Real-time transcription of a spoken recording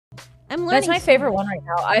I'm learning. That's my favorite one right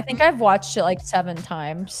now. I think I've watched it like 7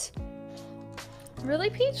 times. Really,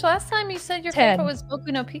 Peach? Last time you said your 10. favorite was Boku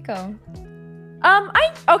no Pico.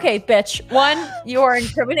 Okay, bitch. One, you are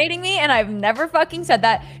incriminating me, and I've never fucking said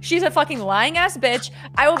that. She's a fucking lying ass bitch.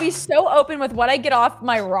 I will be so open with what I get off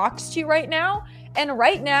my rocks to right now. And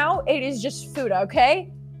right now, it is just food,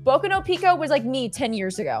 okay? Boku no Pico was like me 10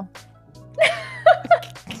 years ago.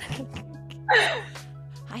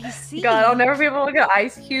 I see. God, I'll never be able to look at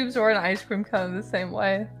ice cubes or an ice cream cone the same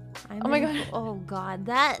way. Oh my God. Oh God,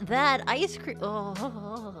 that ice cream.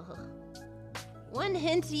 Oh. One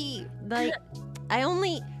hinty, like I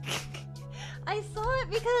saw it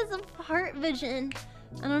because of Heart Vision.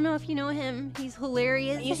 I don't know if you know him. He's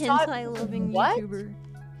hilarious. You saw Hentai loving what? YouTuber.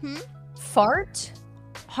 Fart?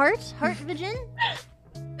 Heart Vision?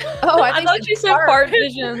 Oh, I thought you said fart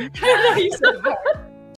vision. I thought you said fart.